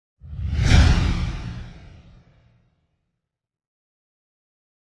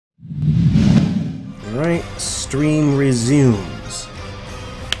Alright, stream resumes.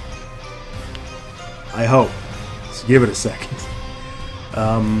 I hope. Let's give it a second.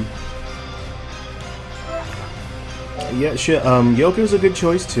 Yeah, Yoko's a good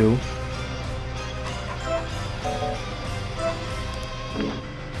choice too.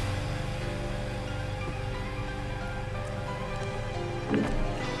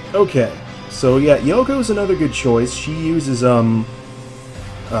 Okay, so yeah, Yoko's another good choice. She uses,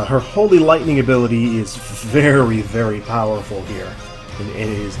 her Holy Lightning ability is very, very powerful here. And it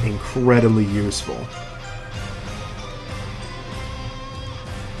is incredibly useful.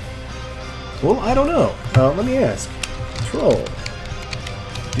 Well, I don't know. Let me ask. Troll,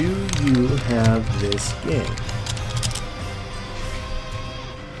 do you have this game?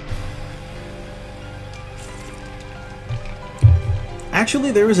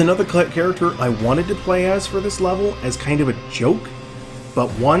 Actually, there is another character I wanted to play as for this level as kind of a joke, but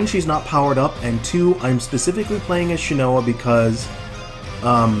one, she's not powered up, and two, I'm specifically playing as Shinoa because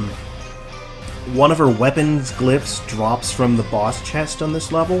one of her weapons glyphs drops from the boss chest on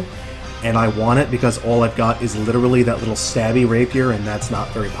this level, and I want it because all I've got is literally that little stabby rapier, and that's not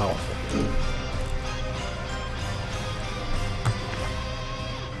very powerful.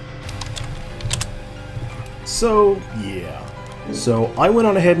 So, yeah. So, I went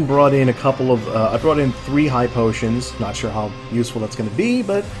on ahead and brought in a couple of... I brought in 3 high potions. Not sure how useful that's going to be,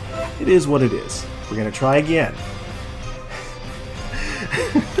 but it is what it is. We're going to try again.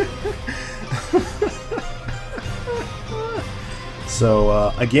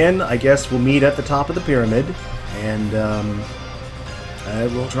 So, again, I guess we'll meet at the top of the pyramid, and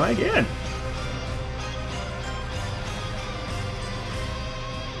we'll try again.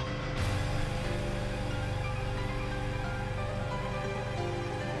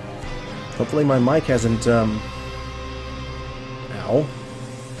 Hopefully my mic hasn't, Ow.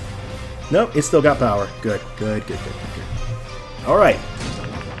 Nope, it still got power. Good, good, good, good, good, good. Alright.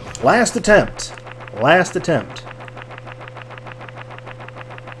 Last attempt. Last attempt.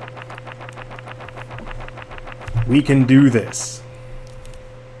 We can do this.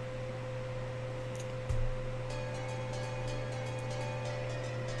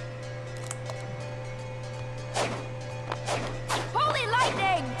 Holy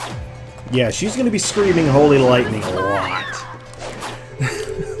lightning! Yeah, she's going to be screaming Holy Lightning a lot.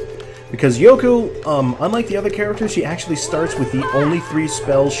 Because Yoko, unlike the other characters, she actually starts with the only 3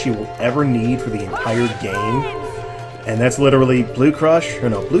 spells she will ever need for the entire game. And that's literally Blue Crush, or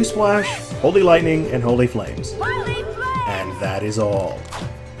no, Blue Splash, Holy Lightning, and Holy Flames. And that is all.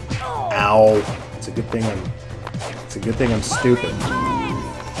 Ow. It's a good thing I'm stupid.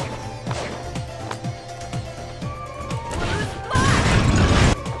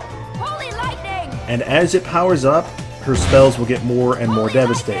 And as it powers up, her spells will get more and more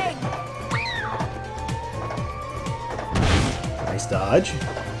devastating. Nice dodge.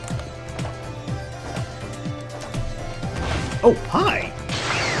 Oh, hi!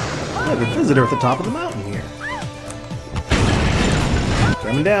 I have a visitor at the top of the mountain here.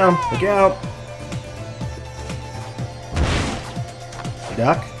 Coming down. Look out.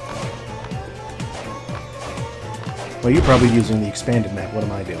 Duck. Well, you're probably using the expanded map. What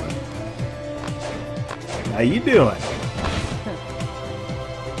am I doing? How you doing?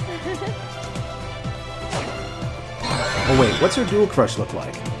 Oh wait, what's her dual crush look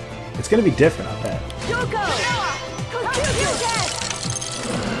like? It's gonna be different, I bet.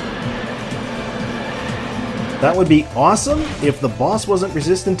 That would be awesome if the boss wasn't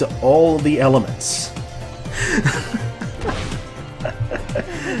resistant to all the elements.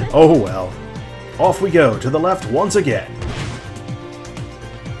 Oh well. Off we go, to the left once again.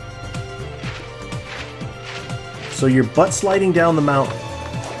 So you're butt sliding down the mountain.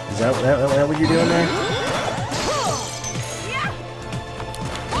 Is that what you're doing there?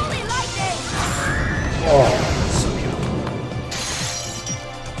 Oh, so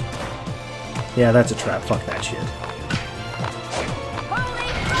cute. Yeah, that's a trap. Fuck that shit.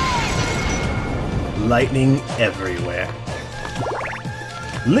 Lightning everywhere.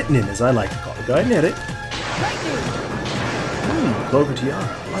 Lightning, as I like to call it. Go ahead and hit it. Clover Tiara.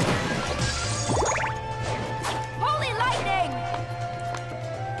 I like it.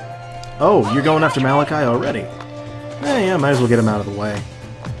 Oh, you're going after Malachi already? Yeah, might as well get him out of the way.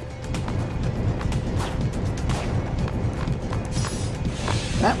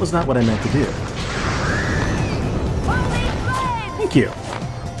 That was not what I meant to do. Thank you.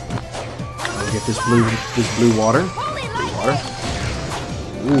 I'll get this blue water. Blue water.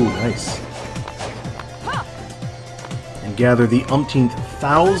 Ooh, nice. And gather the umpteenth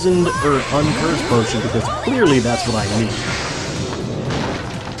thousand uncursed potion, because clearly that's what I need.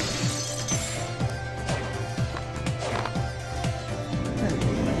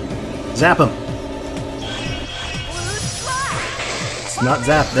 Zap him. It's not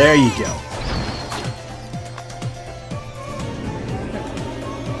zap. There you go.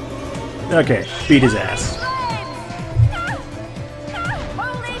 Okay, beat his ass.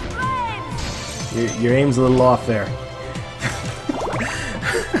 Your aim's a little off there. So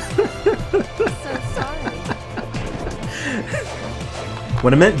sorry.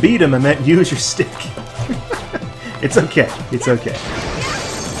 When I meant beat him, I meant use your stick. It's okay. It's okay.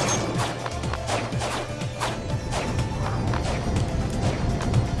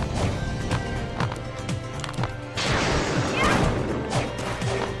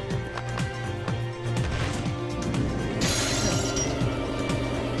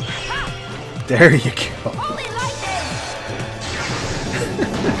 There you go. Holy lightning!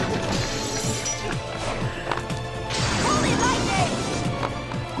 Holy lightning!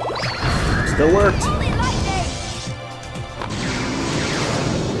 Still worked. Holy lightning!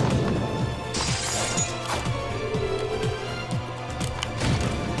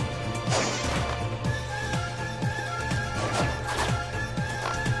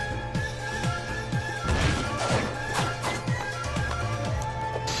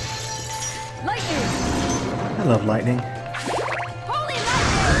 Lightning! I love lightning. Holy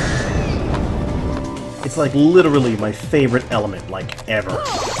lightning! It's like literally my favorite element, like ever. Blue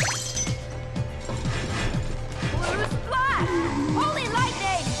splash! Holy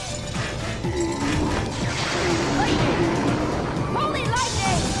lightning! Lightning! Holy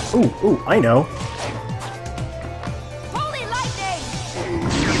lightning! Ooh, I know. Holy lightning!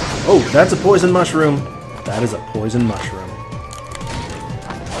 Oh, that's a poison mushroom. That is a poison mushroom.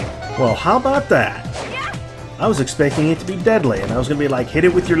 Well, how about that? Yeah! I was expecting it to be deadly, and I was going to be like, hit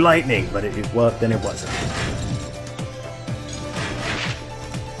it with your lightning, but well, then it wasn't.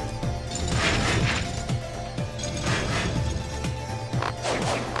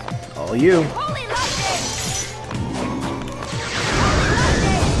 All you. Holy lightning!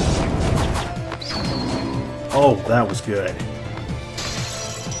 Oh, that was good.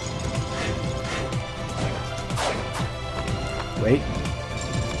 Wait.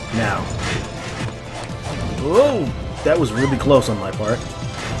 Now. Whoa! That was really close on my part.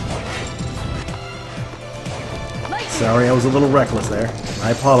 Lightning! Sorry, I was a little reckless there.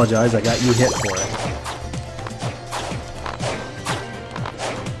 I apologize, I got you hit for it.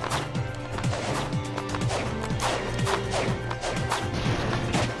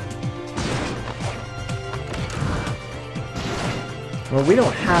 Well, we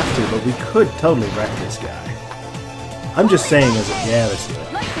don't have to, but we could totally wreck this guy. I'm just saying as a... Yeah, let's do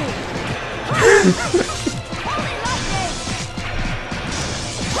it. Lightning! Holy lightning! Holy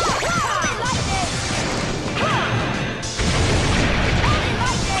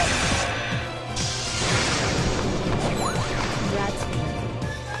lightning!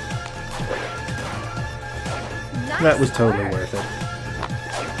 That was totally worth it.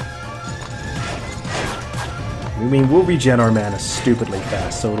 I mean, we'll regen our mana stupidly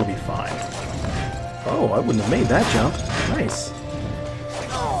fast, so it'll be fine. Oh, I wouldn't have made that jump. Nice.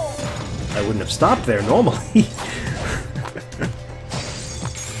 I wouldn't have stopped there normally.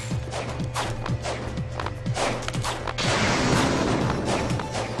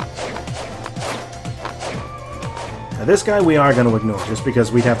 Now this guy we are going to ignore, just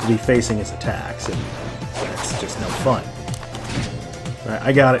because we'd have to be facing his attacks, and that's just no fun. Alright,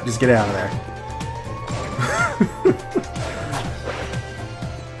 I got it. Just get out of there.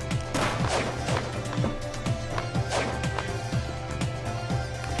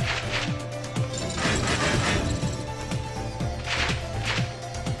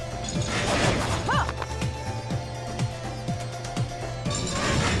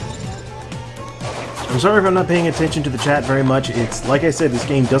 I'm sorry if I'm not paying attention to the chat very much. It's, like I said, this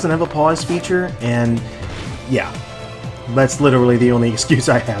game doesn't have a pause feature, and yeah, that's literally the only excuse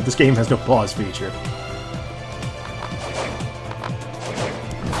I have. This game has no pause feature.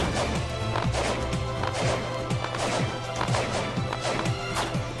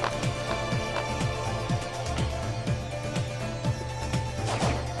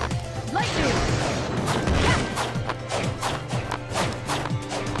 Lightning!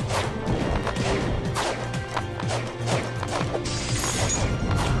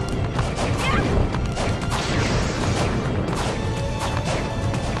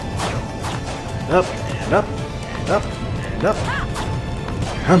 Up, and up, and up, and up.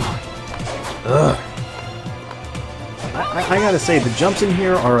 Come on. Ugh. I gotta say, the jumps in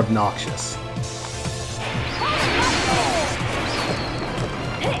here are obnoxious.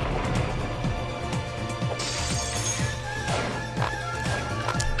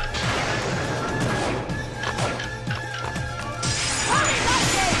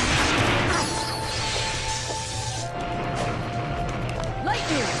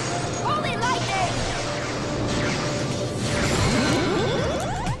 Lightning! Holy lightning!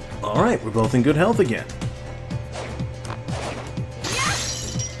 Alright, we're both in good health again.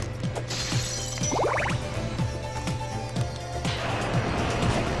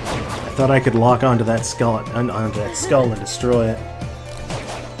 I thought I could lock onto that skull and destroy it.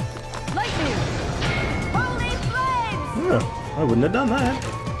 Lightning! Holy flames! Oh, I wouldn't have done that.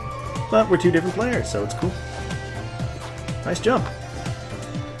 But we're two different players, so it's cool. Nice jump.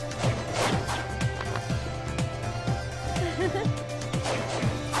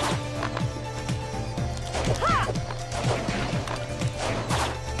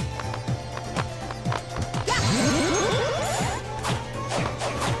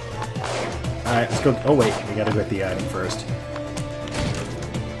 Alright, let's go. Oh, wait. We gotta get the item first.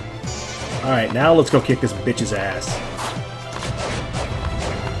 Alright, now let's go kick this bitch's ass.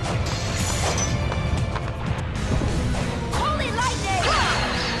 Holy lightning!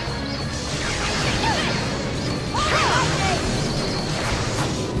 Holy lightning!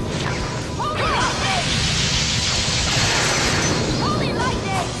 Holy lightning! Holy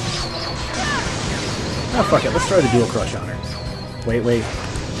lightning! Oh, fuck it. Let's try the dual crush on her. Wait, wait.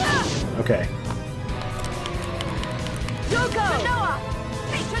 Okay. Yoko! Noah!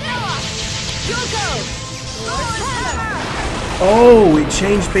 Noah! Yoko! Lord Hammer! Oh, it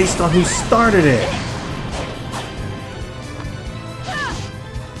changed based on who started it.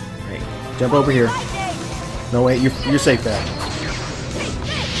 Hey, jump over here. Lightning! No, wait. You're safe there.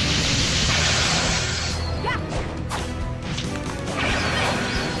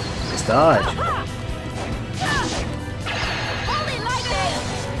 Nice dodge. Holy lightning!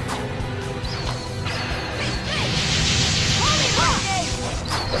 Holy lightning!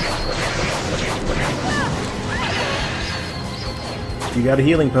 You got a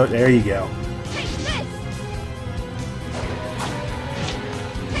healing potion. There you go.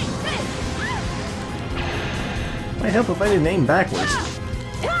 Might help if I didn't aim backwards.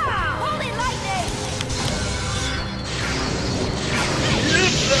 Holy lightning!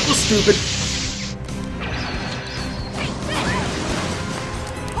 That was stupid.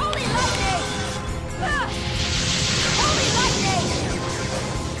 Holy lightning! Holy lightning! Holy lightning!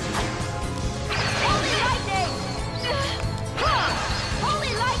 Holy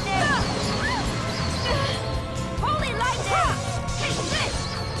lightning! Holy lightning!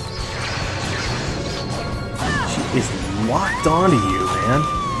 She is locked onto you, man.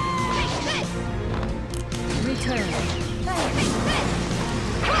 Return.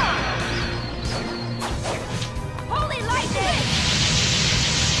 Holy lightning! Holy lightning!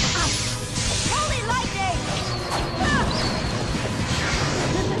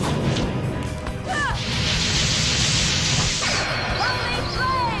 Holy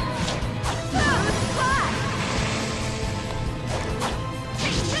flames!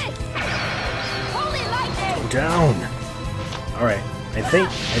 Holy lightning! Down. All right. I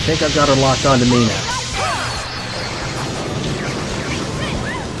think I've got her locked onto me now.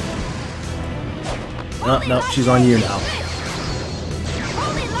 No, no, she's on you now.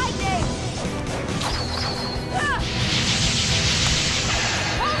 Holy lightning!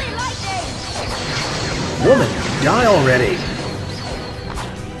 Holy lightning! Woman, die already.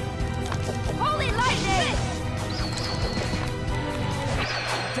 Holy lightning!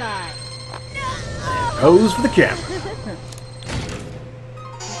 Die. Pose for the camera.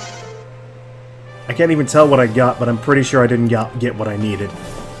 I can't even tell what I got, but I'm pretty sure I didn't get what I needed.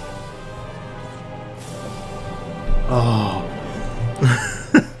 Oh.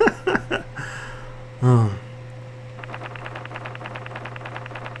 Oh.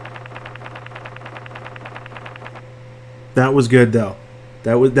 That was good though.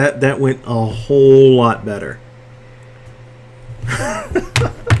 That went a whole lot better.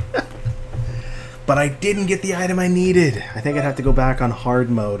 But I didn't get the item I needed. I think I'd have to go back on hard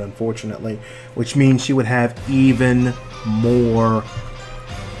mode, unfortunately, which means she would have even more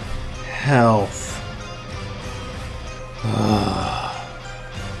health.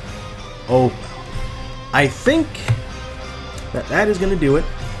 Oh, I think that is going to do it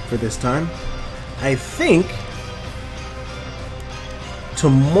for this time. I think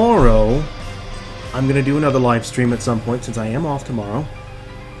tomorrow I'm going to do another live stream at some point since I am off tomorrow.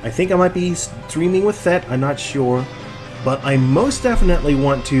 I think I might be streaming with Thet, I'm not sure. But I most definitely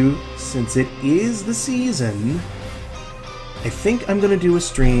want to, since it is the season, I think I'm going to do a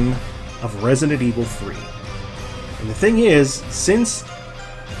stream of Resident Evil 3. And the thing is, since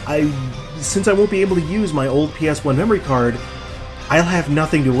I won't be able to use my old PS1 memory card, I'll have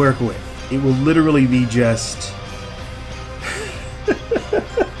nothing to work with. It will literally be just...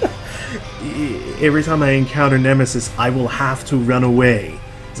 every time I encounter Nemesis, I will have to run away.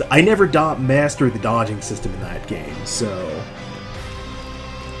 I never mastered the dodging system in that game, so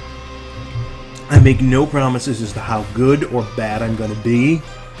I make no promises as to how good or bad I'm gonna be.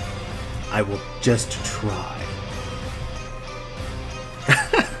 I will just try.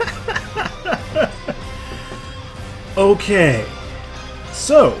 Okay,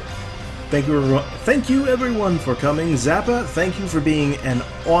 so thank you everyone for coming. Zappa, thank you for being an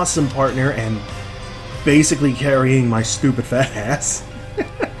awesome partner and basically carrying my stupid fat ass.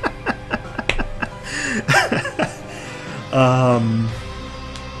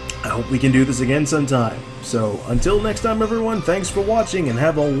 I hope we can do this again sometime. So until next time everyone, thanks for watching and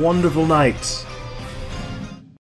have a wonderful night.